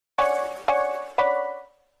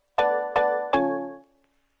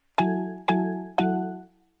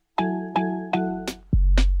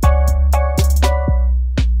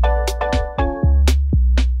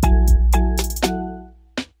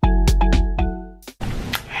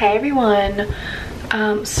Hey everyone.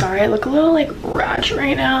 Sorry I look a little like ratchet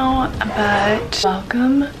right now, but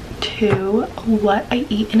welcome to what I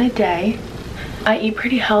eat in a day. I eat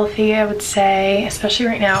pretty healthy, I would say, especially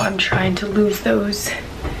right now. I'm trying to lose those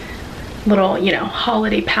little, you know,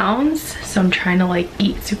 holiday pounds, so I'm trying to like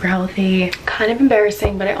eat super healthy. Kind of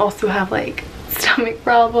embarrassing, but I also have like stomach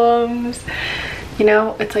problems. You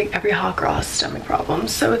know, it's like every hot girl has stomach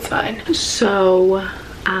problems, so it's fine. So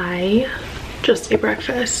I just ate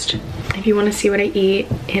breakfast. If you want to see what I eat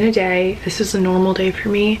in a day, this is a normal day for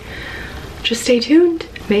me. Just stay tuned.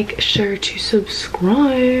 Make sure to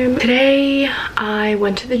subscribe. Today I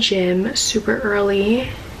went to the gym super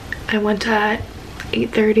early. I went at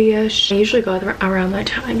 8:30ish. I usually go around that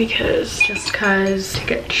time because to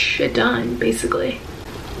get shit done, basically.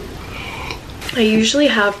 I usually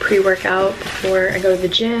have pre-workout before I go to the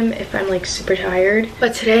gym if I'm like super tired.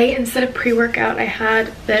 But today, instead of pre-workout, I had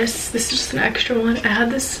this. This is just an extra one. I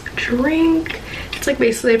had this drink. It's like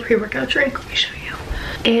basically a pre-workout drink. Let me show you.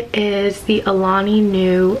 It is the Alani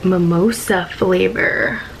Nu Mimosa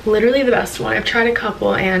flavor. Literally the best one. I've tried a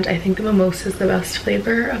couple and I think the mimosa is the best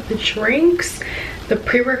flavor of the drinks. The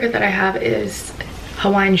pre-workout that I have is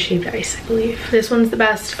Hawaiian shaved ice, I believe. This one's the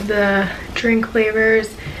best of the drink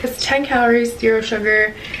flavors. It's 10 calories, 0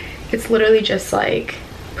 sugar. It's literally just like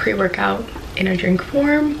pre-workout in a drink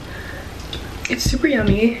form. It's super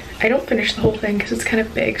yummy. I don't finish the whole thing because it's kind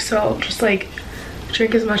of big, so I'll just like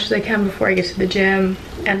drink as much as I can before I get to the gym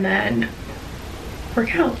and then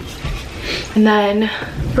work out. And then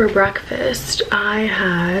for breakfast, I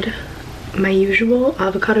had my usual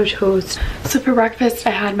avocado toast. So for breakfast,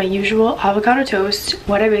 I had my usual avocado toast.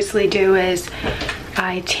 What I basically do is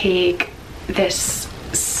I take this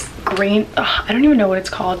green, I don't even know what it's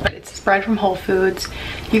called, but it's spread from Whole Foods.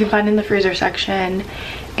 You can find it in the freezer section.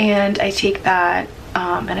 And I take that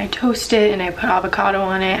and I toast it and I put avocado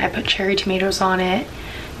on it. I put cherry tomatoes on it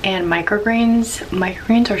and microgreens.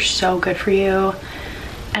 Microgreens are so good for you.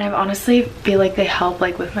 And I honestly feel like they help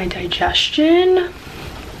like with my digestion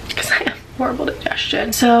because I have horrible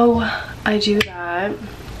digestion. So I do that.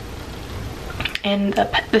 And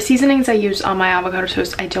the seasonings I use on my avocado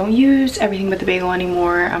toast, I don't use everything but the bagel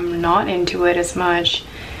anymore. I'm not into it as much.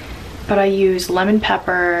 But I use lemon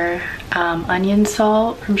pepper, onion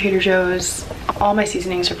salt from Trader Joe's. All my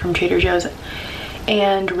seasonings are from Trader Joe's.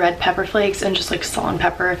 And red pepper flakes and just like salt and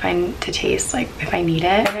pepper to taste, like if I need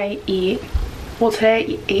it. And I eat, well today I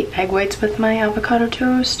eat 8 egg whites with my avocado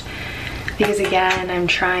toast. Because again, I'm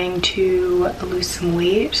trying to lose some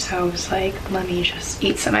weight, so I was like, let me just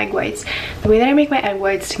eat some egg whites. The way that I make my egg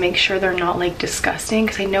whites to make sure they're not like disgusting,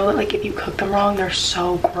 because I know that like if you cook them wrong, they're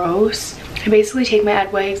so gross. I basically take my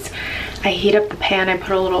egg whites, I heat up the pan, I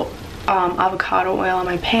put a little avocado oil in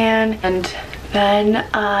my pan, and then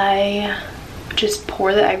I just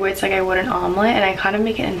pour the egg whites like I would an omelet, and I kind of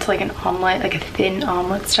make it into like an omelet, like a thin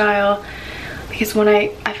omelet style. Because when I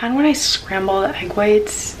find when I scramble the egg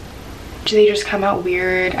whites, they just come out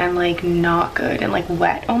weird and like not good and like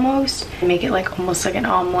wet almost. I make it like almost like an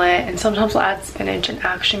omelet, and sometimes I'll add spinach and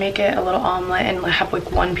actually make it a little omelet and have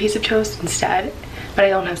like one piece of toast instead. But I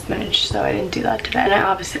don't have spinach, so I didn't do that today. And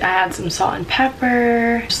I add some salt and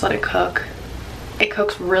pepper, just let it cook. It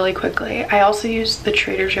cooks really quickly. I also use the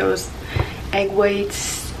Trader Joe's egg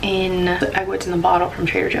whites in the bottle from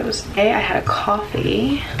Trader Joe's. Today I had a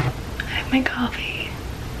coffee. I have my coffee.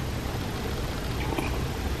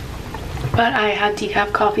 But I had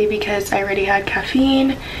decaf coffee because I already had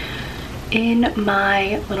caffeine in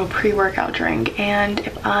my little pre-workout drink, and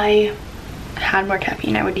if I had more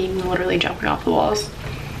caffeine I would be literally jumping off the walls.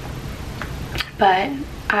 But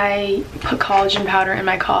I put collagen powder in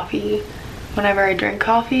my coffee. Whenever I drink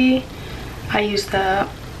coffee, I use the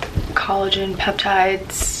collagen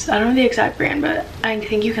peptides. I don't know the exact brand, but I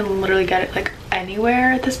think you can literally get it like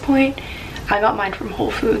anywhere at this point. I got mine from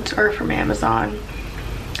Whole Foods or from Amazon.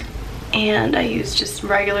 And I use just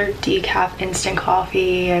regular decaf instant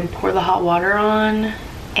coffee and pour the hot water on.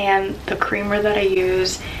 And the creamer that I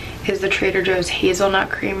use is the Trader Joe's hazelnut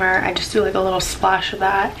creamer. I just do like a little splash of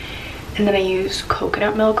that. And then I use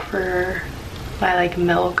coconut milk for my like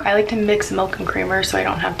milk. I like to mix milk and creamer so I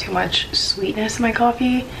don't have too much sweetness in my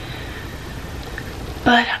coffee.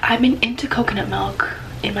 But I've been into coconut milk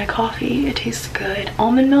in my coffee. It tastes good.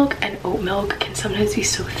 Almond milk and oat milk can sometimes be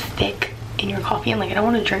so thick in your coffee, and like I don't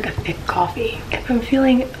want to drink a thick coffee. If I'm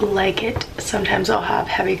feeling like it, sometimes I'll have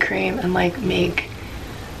heavy cream and like make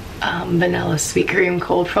vanilla sweet cream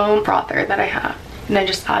cold foam frother that I have, and I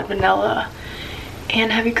just add vanilla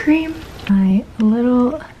and heavy cream. My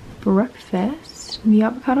little breakfast, the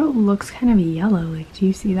avocado looks kind of yellow, like do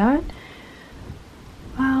you see that?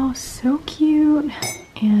 Wow, so cute.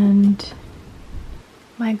 and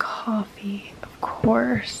my coffee, of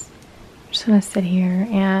course. I'm just gonna sit here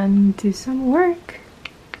and do some work.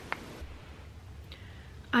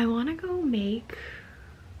 I wanna go make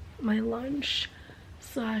my lunch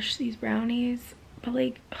 / these brownies, but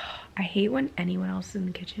like, I hate when anyone else is in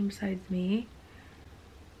the kitchen besides me.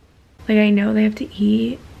 Like, I know they have to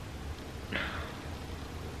eat,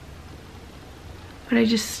 but I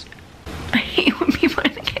hate when people are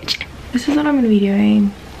in the kitchen. This is what I'm gonna be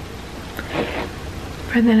doing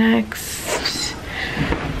for the next,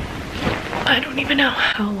 I don't even know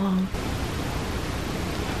how long.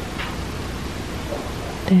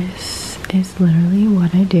 This is literally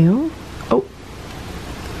what I do. Oh,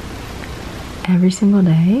 every single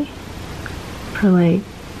day for like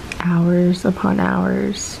hours upon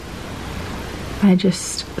hours. I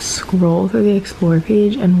just scroll through the Explore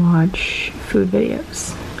page and watch food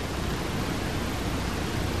videos.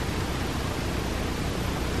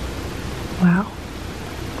 Wow.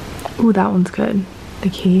 Ooh, that one's good. The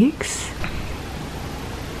cakes.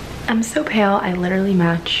 I'm so pale, I literally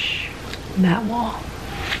match that wall.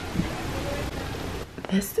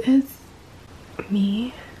 This is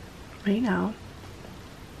me right now.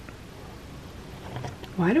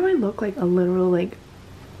 Why do I look like a literal, like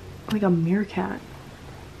a meerkat?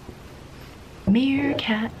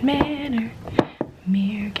 Meerkat Manor,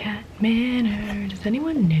 Meerkat Manor. Does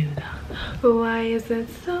anyone know that? Why is it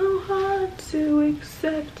so hard to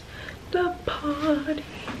accept the party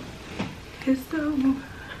is over?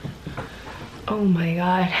 Oh my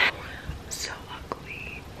god, so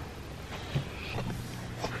ugly.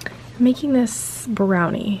 I'm making this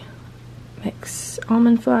brownie mix.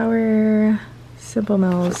 Almond flour, Simple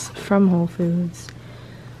Mills from Whole Foods.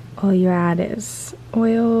 All you add is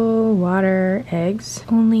oil, water, eggs.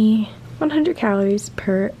 Only 100 calories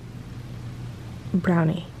per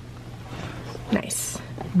brownie. Nice.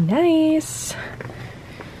 Nice.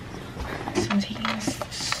 So I'm taking this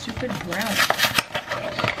stupid brownie.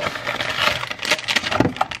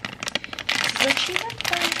 This is what she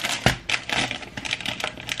looks like.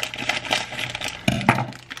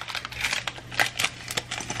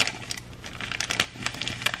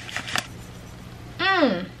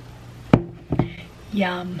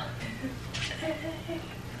 Yum.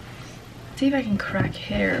 See if I can crack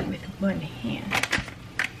hair with one hand.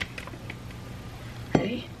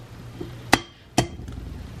 Ready?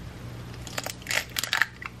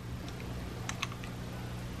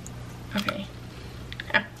 Okay.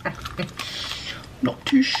 Not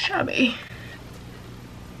too shabby.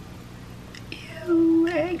 Ew,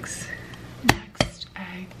 eggs. Next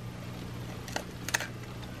egg.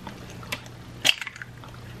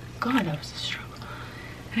 God, that was a struggle.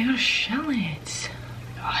 And I gotta shell it.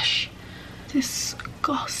 Gosh.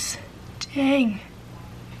 Disgusting.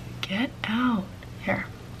 Get out. Here.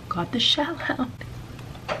 Got the shell out.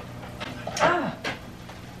 Ah.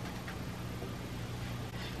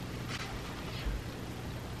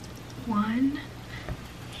 One.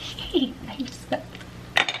 I just said.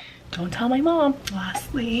 Don't tell my mom.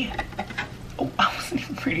 Lastly. Oh, I wasn't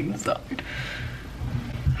even reading this up.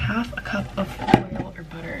 Half a cup of oil or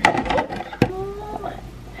butter. Oh.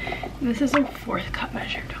 This is our 4th cup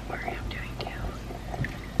measure. Don't worry, I'm doing 2.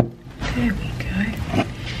 There we go.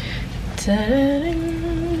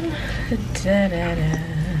 Da-da-da. Da-da-da.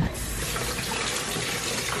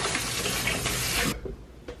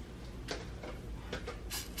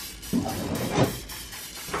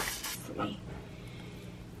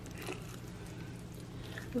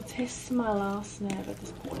 We'll taste my last nerve at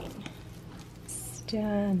this point.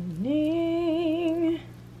 Stunning.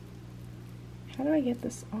 How do I get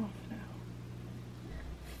this off now?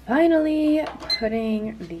 Finally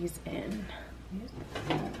putting these in.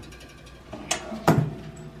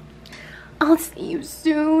 I'll see you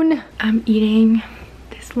soon. I'm eating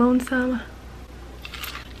this lonesome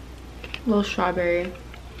little strawberry.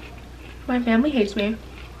 My family hates me.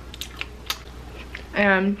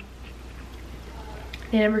 And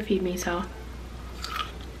they never feed me, so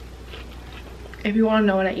if you want to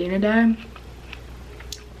know what I eat in a day,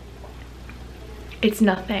 it's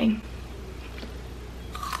nothing.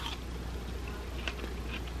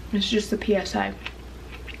 It's just a PSA.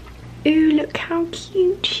 Ooh, look how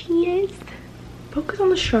cute she is. Focus on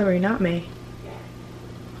the strawberry, not me.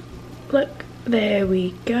 Look, there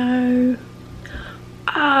we go.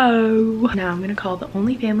 Oh. Now I'm gonna call the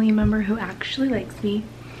only family member who actually likes me.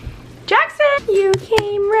 Jackson! You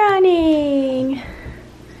came running.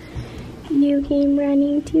 You came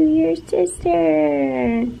running to your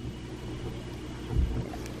sister.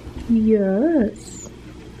 Yes.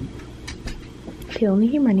 He only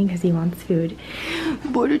came running because he wants food.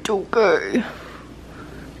 But it's okay.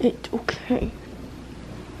 It's okay.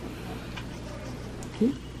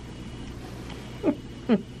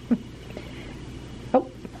 Oh,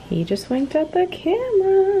 he just winked at the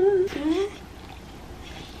camera.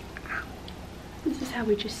 This is how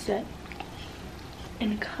we just sit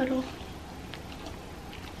and cuddle.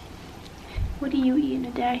 What do you eat in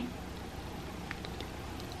a day?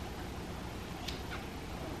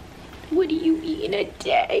 What do you eat in a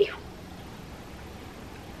day?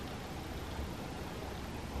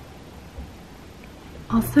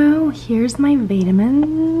 Also, here's my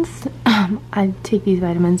vitamins. I take these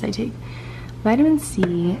vitamins. I take vitamin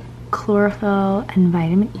C, chlorophyll, and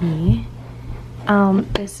vitamin E.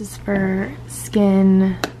 This is for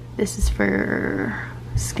skin. This is for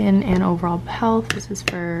skin and overall health. This is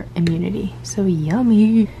for immunity. So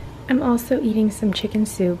yummy. I'm also eating some chicken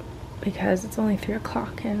soup because it's only 3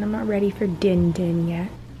 o'clock and I'm not ready for din yet.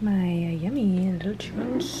 My yummy little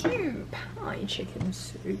chicken soup. I chicken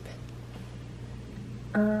soup.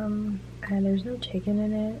 And there's no chicken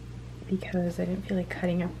in it because I didn't feel like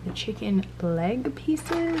cutting up the chicken leg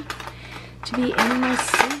pieces to be in my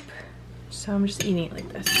soup. So I'm just eating it like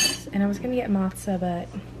this. And I was gonna get matzo, but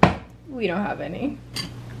we don't have any.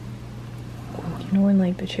 You know when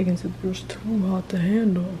like the chicken soup was too hot to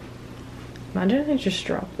handle? Imagine I just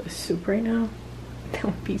dropped this soup right now. That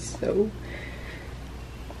would be so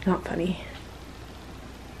not funny.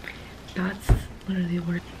 That's literally the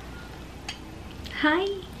word. Hi.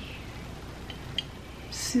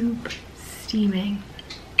 Soup steaming.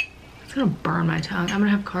 It's gonna burn my tongue. I'm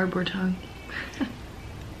gonna have cardboard tongue.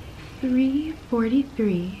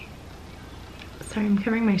 3:43. Sorry, I'm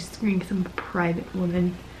covering my screen because I'm a private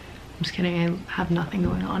woman. I'm just kidding. I have nothing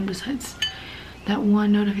going on besides that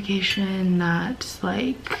one notification that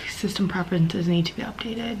like system preferences need to be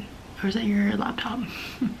updated. Or is that your laptop?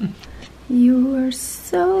 You're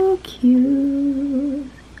so cute.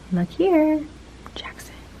 Look here.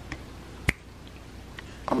 Jackson.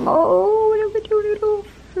 Oh, look at your little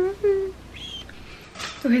fish.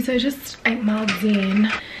 Okay, so I mobbed in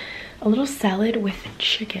a little salad with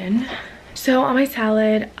chicken. So on my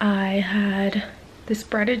salad, I had this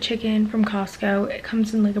breaded chicken from Costco. It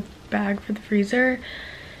comes in like a bag for the freezer.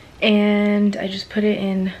 And I just put it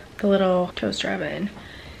in the little toaster oven.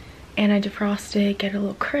 And I defrost it, get it a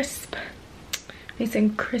little crisp. Nice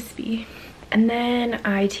and crispy. And then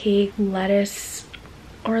I take lettuce,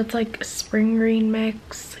 or it's like a spring green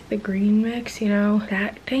mix, like the green mix, you know,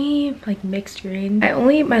 that thingy, like mixed greens. I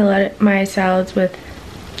only eat my salads with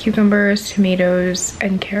cucumbers, tomatoes,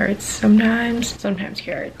 and carrots sometimes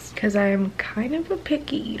carrots, because I'm kind of a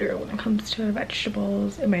picky eater when it comes to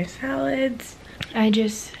vegetables in my salads. I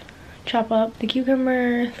just chop up the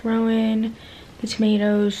cucumber, throw in the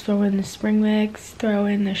tomatoes, throw in the spring mix, throw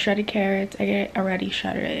in the shredded carrots. I get already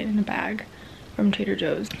shredded in a bag from Trader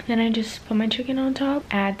Joe's. Then I just put my chicken on top,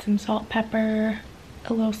 add some salt, pepper,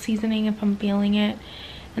 a little seasoning if I'm feeling it,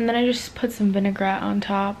 and then I just put some vinaigrette on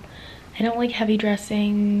top. I don't like heavy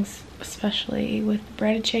dressings, especially with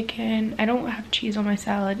breaded chicken. I don't have cheese on my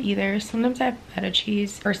salad either. Sometimes I have feta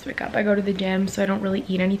cheese. First wake up, I go to the gym, so I don't really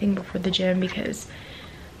eat anything before the gym because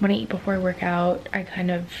when I eat before I work out, I kind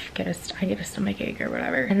of get a stomach ache or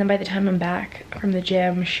whatever. And then by the time I'm back from the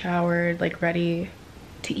gym, showered, like ready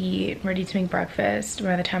to eat, ready to make breakfast,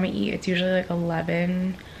 by the time I eat, it's usually like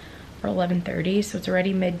 11 or 11:30, so it's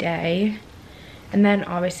already midday. And then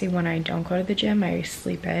obviously when I don't go to the gym, I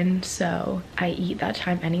sleep in, so I eat that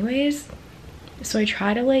time anyways. So I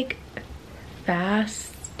try to like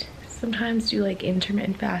fast, sometimes do like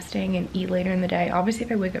intermittent fasting and eat later in the day. Obviously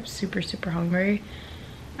if I wake up super hungry,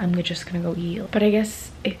 I'm just gonna go eat. But I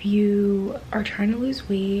guess if you are trying to lose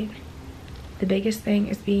weight, the biggest thing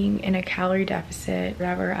is being in a calorie deficit.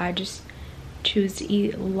 Whatever, I just choose to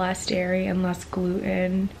eat less dairy and less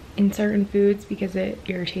gluten in certain foods because it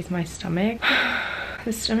irritates my stomach.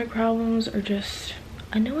 The stomach problems are just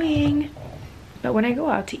annoying. But when I go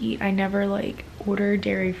out to eat, I never like order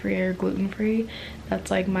dairy-free or gluten-free.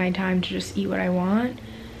 That's like my time to just eat what I want.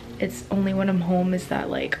 It's only when I'm home is that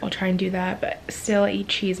like I'll try and do that, but still I eat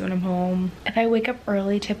cheese when I'm home. If I wake up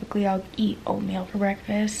early, typically I'll eat oatmeal for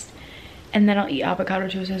breakfast, and then I'll eat avocado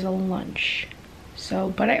toast as a lunch.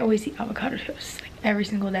 So, but I always eat avocado toast like every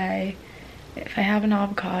single day. If I have an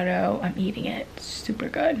avocado, I'm eating it. It's super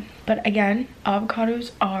good. But again,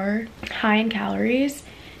 avocados are high in calories,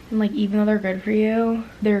 and like even though they're good for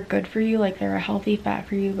you, like they're a healthy fat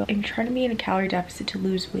for you. But if you're trying to be in a calorie deficit to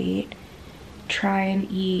lose weight, try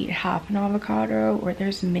and eat half an avocado, or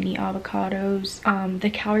there's mini avocados. The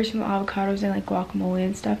calories from the avocados and like guacamole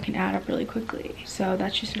and stuff can add up really quickly, so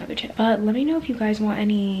that's just another tip. But let me know if you guys want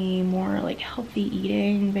any more like healthy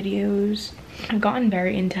eating videos I've gotten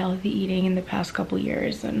very into healthy eating in the past couple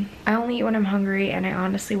years, and I only eat when I'm hungry, and I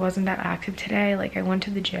honestly wasn't that active today. Like, I went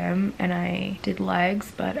to the gym and I did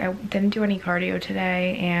legs, but I didn't do any cardio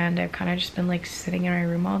today, and I've kind of just been like sitting in my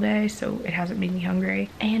room all day, so it hasn't made me hungry.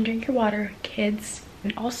 And drink your water, kids.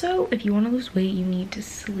 And also, if you want to lose weight, you need to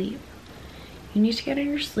sleep. You need to get in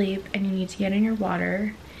your sleep, and you need to get in your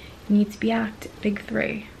water. You need to be active. Big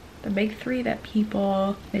three. The big three that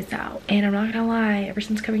people miss out. And I'm not gonna lie, ever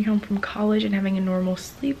since coming home from college and having a normal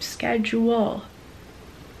sleep schedule,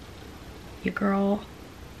 your girl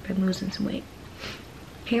been losing some weight.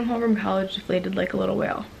 Came home from college deflated like a little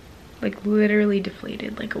whale. Like, literally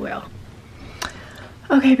deflated like a whale.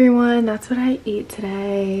 Okay everyone, that's what I ate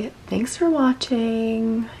today. Thanks for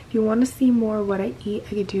watching. If you want to see more what I eat, I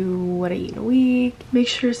could do what I eat in a week. Make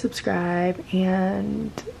sure to subscribe,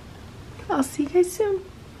 and I'll see you guys soon.